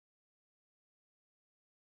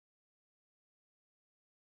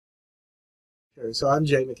So I'm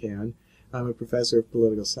Jay McCann. I'm a professor of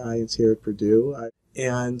political science here at Purdue,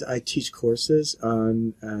 and I teach courses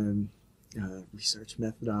on research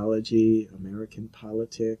methodology, American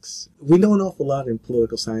politics. We know an awful lot in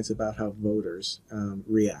political science about how voters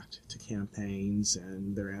react to campaigns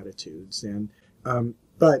and their attitudes.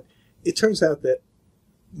 But it turns out that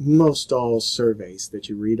most all surveys that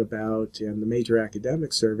you read about and the major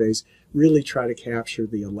academic surveys really try to capture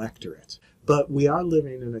the electorate. But we are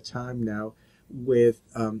living in a time now with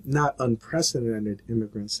not unprecedented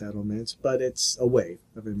immigrant settlements, but it's a wave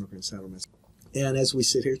of immigrant settlements. And as we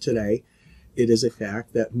sit here today, it is a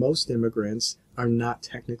fact that most immigrants are not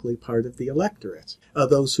technically part of the electorate.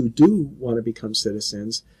 Those who do want to become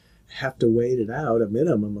citizens have to wait it out a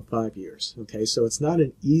minimum of 5 years. Okay, so it's not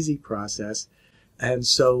an easy process. And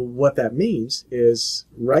so what that means is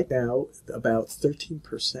right now about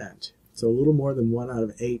 13%, so a little more than 1 out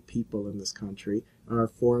of 8 people in this country are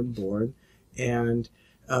foreign-born, and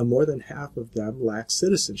more than half of them lack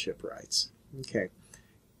citizenship rights. Okay,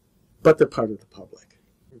 but they're part of the public.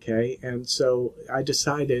 Okay, and so I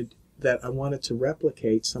decided that I wanted to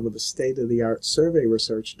replicate some of the state-of-the-art survey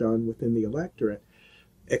research done within the electorate,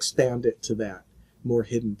 expand it to that more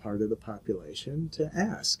hidden part of the population to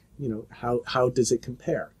ask, how does it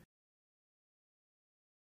compare?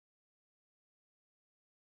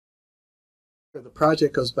 The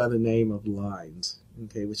project goes by the name of LINES,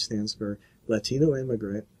 okay, which stands for Latino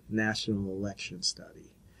Immigrant National Election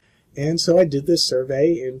Study. And so I did this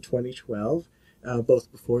survey in 2012,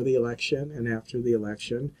 both before the election and after the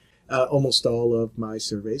election. Almost all of my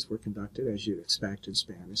surveys were conducted, as you'd expect, in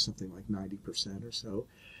Spanish, something like 90% or so.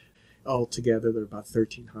 Altogether, there are about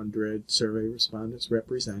 1,300 survey respondents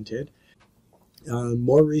represented.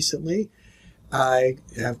 More recently, I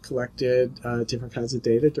have collected different kinds of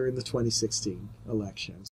data during the 2016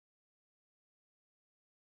 elections.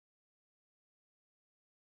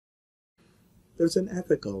 There's an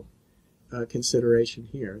ethical consideration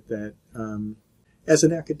here that as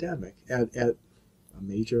an academic at a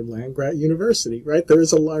major land-grant university, right, there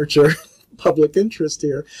is a larger public interest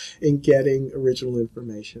here in getting original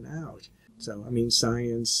information out. So,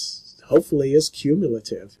 science hopefully is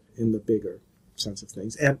cumulative in the bigger sense of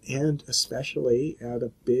things, and especially at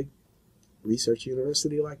a big research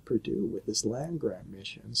university like Purdue with this land-grant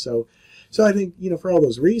mission. So I think, for all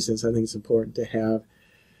those reasons, I think it's important to have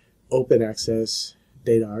open access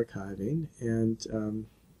data archiving, and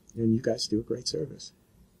you guys do a great service.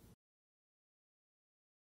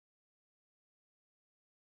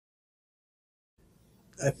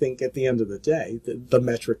 I think at the end of the day, the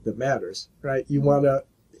metric that matters, right? You want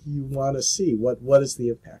to see what is the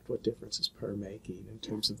impact, what difference is PURR making in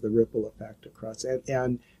terms of the ripple effect across,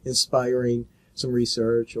 and inspiring some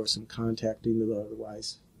research or some contacting that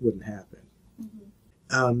otherwise wouldn't happen.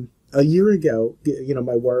 Mm-hmm. A year ago,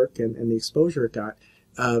 my work and the exposure it got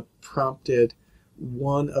prompted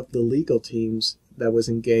one of the legal teams that was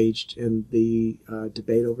engaged in the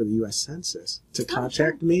debate over the U.S. Census to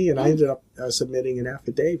contact me, and I ended up submitting an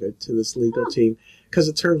affidavit to this legal team because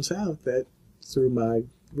it turns out that through my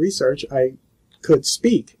research I could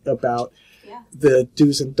speak about the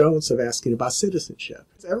do's and don'ts of asking about citizenship.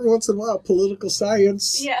 Every once in a while, political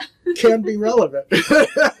science can be relevant.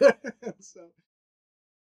 So.